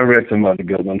 yeah, I read some other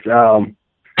good ones.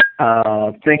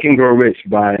 Think and Grow Rich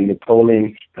by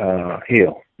Napoleon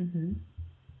Hill. Mm-hmm.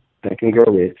 Think and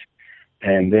Grow Rich.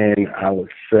 And then I would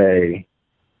say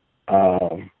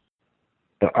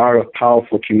The Art of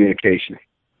Powerful Communication.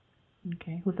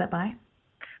 Okay. Who's that by?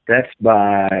 That's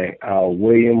by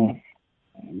William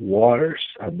Waters,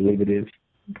 I believe it is.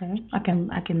 Okay. I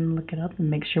can look it up and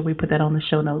make sure we put that on the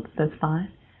show notes. That's fine.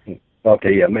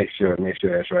 Okay, yeah, make sure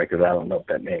that's right, because I don't know if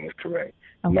that name is correct.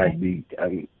 It Okay. might be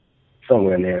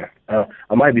somewhere in there.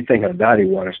 I might be thinking of Dottie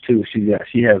Waters too.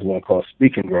 She has one called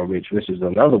Speak and Grow Rich, which is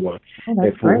another one. Oh, that's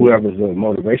And for great. whoever's a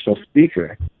motivational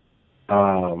speaker,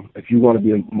 if you want to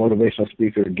be a motivational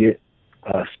speaker, get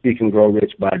Speak and Grow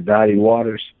Rich by Dottie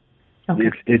Waters.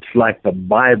 Okay. It's like the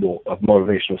Bible of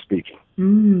motivational speaking.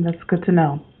 That's good to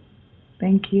know.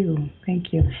 Thank you.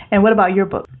 Thank you. And what about your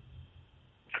book?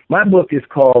 My book is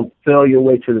called Fail Your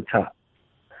Way to the Top.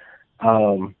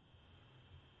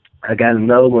 I got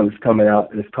another one that's coming out.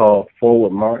 It's called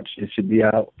Forward March. It should be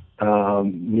out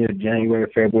near January,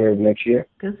 February of next year.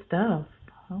 Good stuff.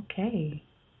 Okay.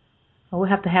 Well, we'll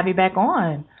have to have you back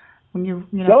on when you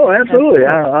Oh, absolutely.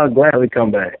 I'll gladly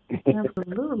come back.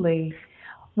 Absolutely.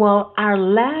 Well, our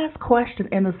last question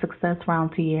in the success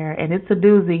round, Tierre, and it's a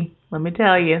doozy. Let me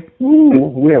tell you. Ooh,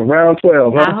 we have round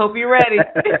 12, huh? I hope you're ready.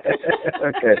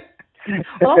 Okay.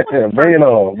 Well, Bring it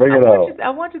on. I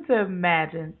want you to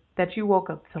imagine that you woke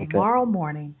up tomorrow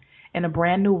morning in a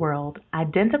brand new world,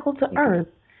 identical to Earth,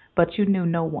 but you knew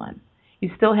no one.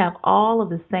 You still have all of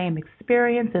the same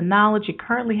experience and knowledge you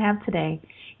currently have today.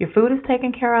 Your food is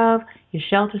taken care of, your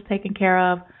shelter is taken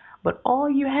care of, but all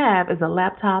you have is a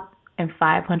laptop and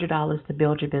 $500 to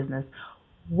build your business.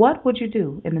 What would you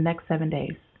do in the next 7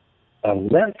 days? A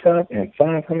laptop and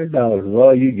 $500 is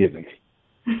all you giving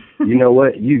me. You know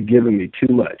what? You've given me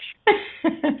too much.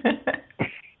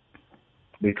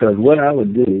 Because what I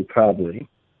would do probably,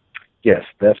 yes,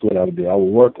 that's what I would do. I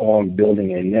would work on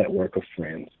building a network of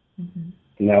friends. Mm-hmm.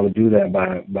 And I would do that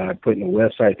by putting a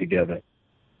website together.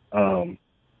 And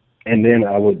then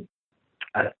I would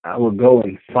go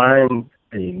and find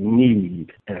a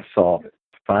need and solve it.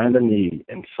 Find a need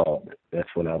and solve it. That's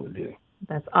what I would do.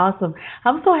 That's awesome.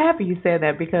 I'm so happy you said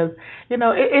that because,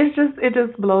 it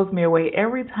just blows me away.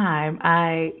 Every time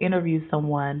I interview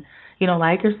someone,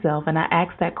 like yourself, and I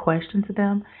ask that question to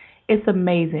them, it's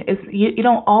amazing. You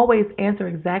don't always answer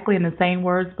exactly in the same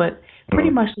words, but pretty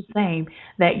much the same,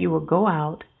 that you will go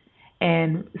out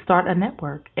and start a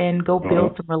network and go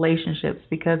build some relationships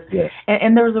because,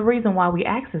 and there's a reason why we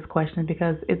ask this question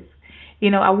because it's,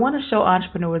 I want to show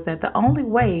entrepreneurs that the only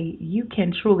way you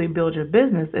can truly build your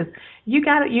business is you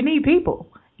need people.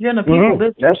 You're in a people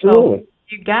business. Absolutely. So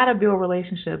you got to build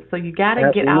relationships. So you got to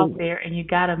get out there and you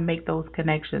got to make those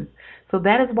connections. So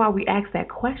that is why we asked that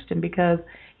question because,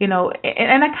 and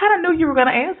I kind of knew you were going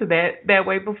to answer that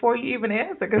way before you even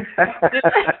answered. Cause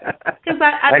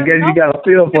I guess you got a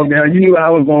feel for me. You knew I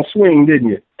was going to swing, didn't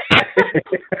you?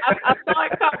 I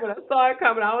saw it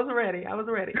coming. I was ready.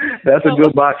 That's a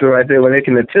good boxer right there where they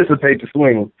can anticipate the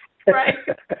swing. Right.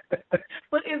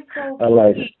 But it's so key. I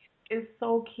like it. It's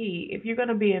so key. If you're going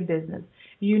to be in business,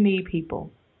 you need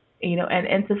people.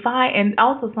 And to find, and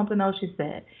also something else you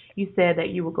said that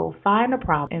you would go find a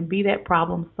problem and be that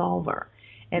problem solver.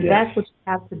 And that's what you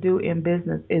have to do in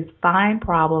business is find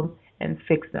problems and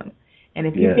fix them. And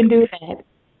if you can do that,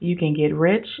 you can get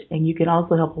rich and you can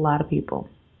also help a lot of people.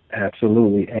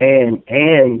 Absolutely.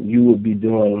 And you will be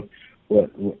doing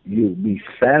you'll be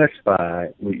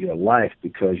satisfied with your life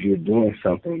because you're doing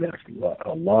something that's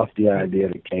a lofty idea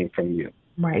that came from you.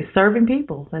 Right. Serving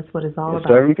people. That's what it's all about.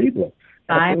 Serving people.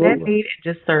 Find that need and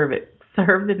just serve it.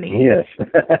 Serve the need. Yes.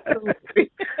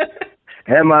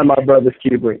 Am I my brother's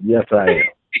keeper? Yes, I am.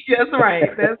 That's right.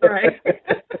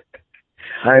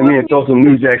 I didn't mean to throw some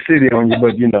New Jack City on you,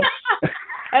 but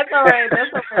That's all right.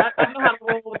 I know how to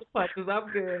roll with the punches. I'm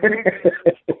good.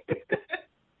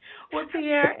 Well,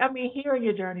 Tierre, hearing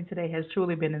your journey today has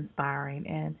truly been inspiring.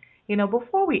 And,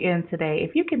 before we end today,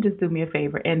 if you can just do me a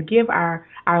favor and give our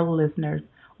listeners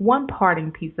one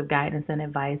parting piece of guidance and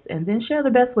advice, and then share the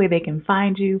best way they can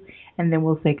find you, and then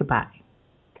we'll say goodbye.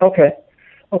 Okay.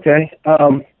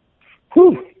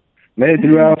 Made it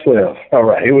through round 12. All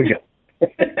right, here we go.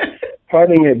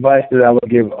 Parting advice that I would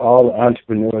give all the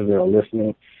entrepreneurs that are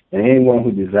listening, and anyone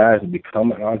who desires to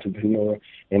become an entrepreneur,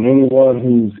 and anyone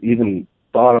who's even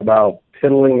thought about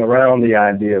fiddling around the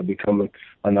idea of becoming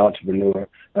an entrepreneur,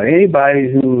 or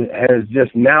anybody who has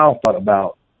just now thought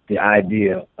about the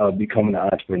idea of becoming an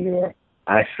entrepreneur,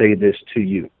 I say this to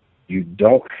you. You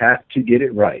don't have to get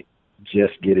it right.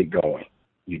 Just get it going.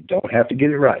 You don't have to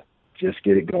get it right. Just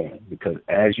get it going. Because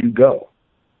as you go,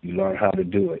 you learn how to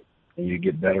do it, and you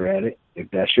get better at it. If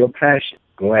that's your passion,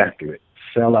 go after it.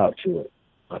 Sell out to it.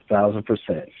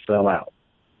 1,000%. Sell out.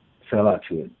 Sell out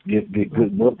to it. Get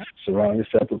good books. Surround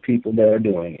yourself with people that are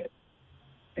doing it.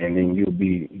 And then you'll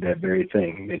be that very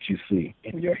thing that you see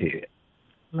in your head.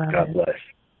 God bless.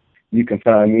 You can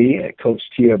find me at Coach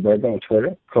Tierre Berger on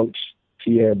Twitter. Coach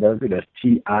Tierre Berger. That's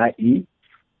Tierre.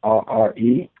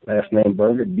 Last name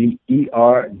Berger.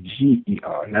 Berger.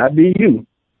 Not B-U.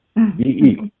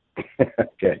 B-E.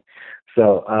 Okay.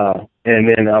 So, and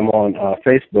then I'm on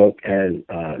Facebook as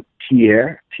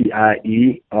Tierre, Tierre,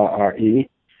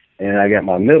 and I got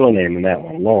my middle name in that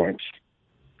one, Lawrence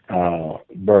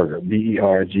Berger,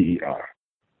 Berger.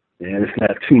 And it's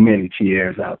not too many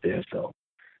Tierres out there, so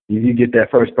you get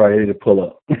that first part, it'll pull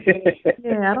up.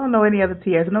 Yeah, I don't know any other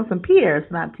Tierres. I know some Pierres,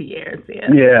 not Tierres.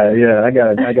 Yeah. I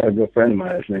got a good friend of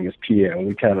mine. His name is Pierre. And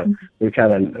we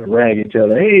kind of rag each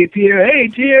other. Hey Pierre, hey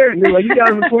Tierre. And they're like, you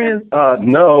got them twins?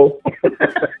 No.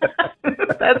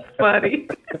 That's funny.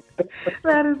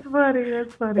 That's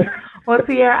funny. Well,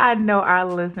 Tierre, I know our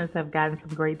listeners have gotten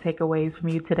some great takeaways from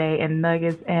you today and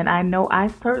nuggets, and I know I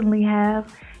certainly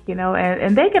have.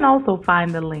 And they can also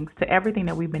find the links to everything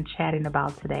that we've been chatting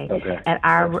about today at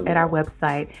our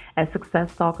website at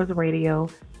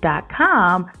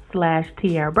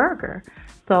successtalkersradio.com/Tierre Berger.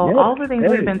 So all the things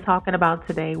we've been talking about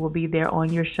today will be there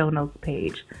on your show notes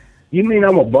page. You mean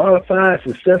I'm a bona fide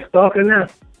success stalker now?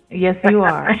 Yes, you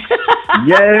are.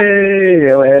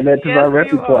 Yay! I'll add that to my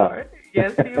repertoire.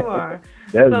 Yes, you are.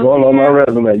 That's going on my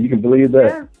resume. You can believe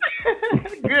that. Yes.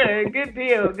 Good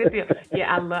deal.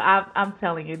 Yeah, I'm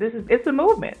telling you, it's a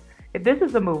movement. This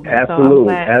is a movement.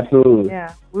 Absolutely, so absolutely.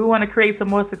 Yeah, we want to create some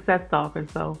more success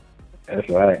stalkers. So that's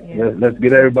right. Yeah. Let's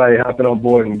get everybody hopping on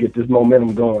board and get this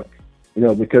momentum going.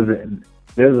 Because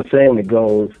there's a saying that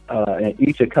goes, in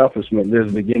each accomplishment, there's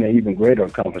a beginning, even greater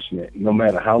accomplishment. No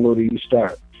matter how little you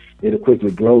start, it'll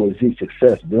quickly grow as each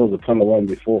success builds upon the one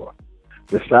before.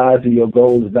 The size of your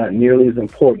goal is not nearly as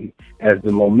important as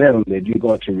the momentum that you're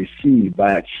going to receive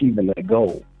by achieving that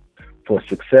goal. For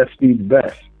success feeds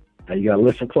best. Now you got to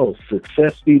listen close.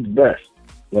 Success feeds best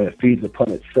when it feeds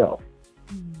upon itself.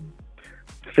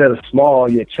 Set a small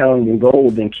yet challenging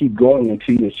goal, then keep going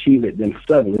until you achieve it. Then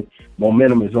suddenly,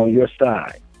 momentum is on your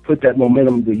side. Put that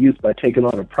momentum to use by taking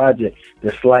on a project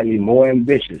that's slightly more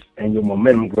ambitious, and your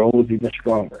momentum grows even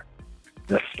stronger.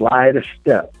 The slightest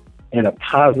step in a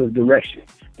positive direction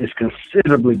is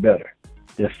considerably better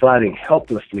than sliding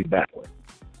helplessly backward.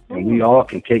 And we all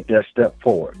can take that step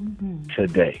forward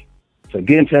today. So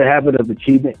get into the habit of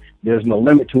achievement. There's no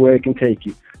limit to where it can take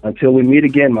you. Until we meet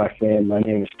again, my friend, my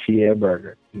name is Tierre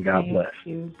Berger. God bless.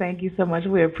 Thank you so much.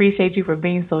 We appreciate you for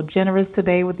being so generous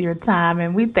today with your time,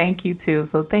 and we thank you too.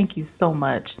 So thank you so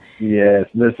much. Yes,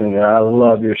 listen, I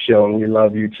love your show, and we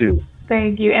love you too.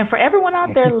 Thank you. And for everyone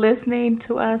out there listening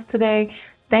to us today,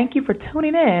 thank you for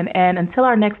tuning in. And until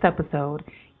our next episode,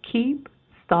 keep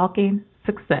stalking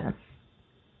success.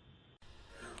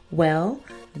 Well,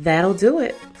 that'll do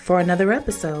it for another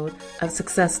episode of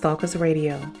Success Stalkers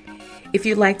Radio. If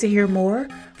you'd like to hear more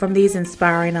from these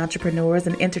inspiring entrepreneurs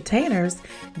and entertainers,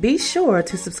 be sure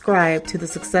to subscribe to the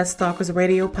Success Stalkers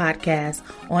Radio podcast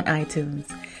on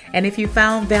iTunes. And if you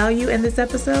found value in this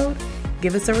episode,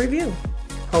 give us a review,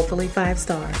 hopefully 5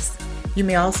 stars. You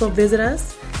may also visit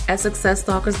us at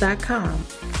successstalkers.com.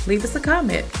 Leave us a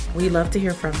comment. We'd love to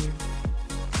hear from you.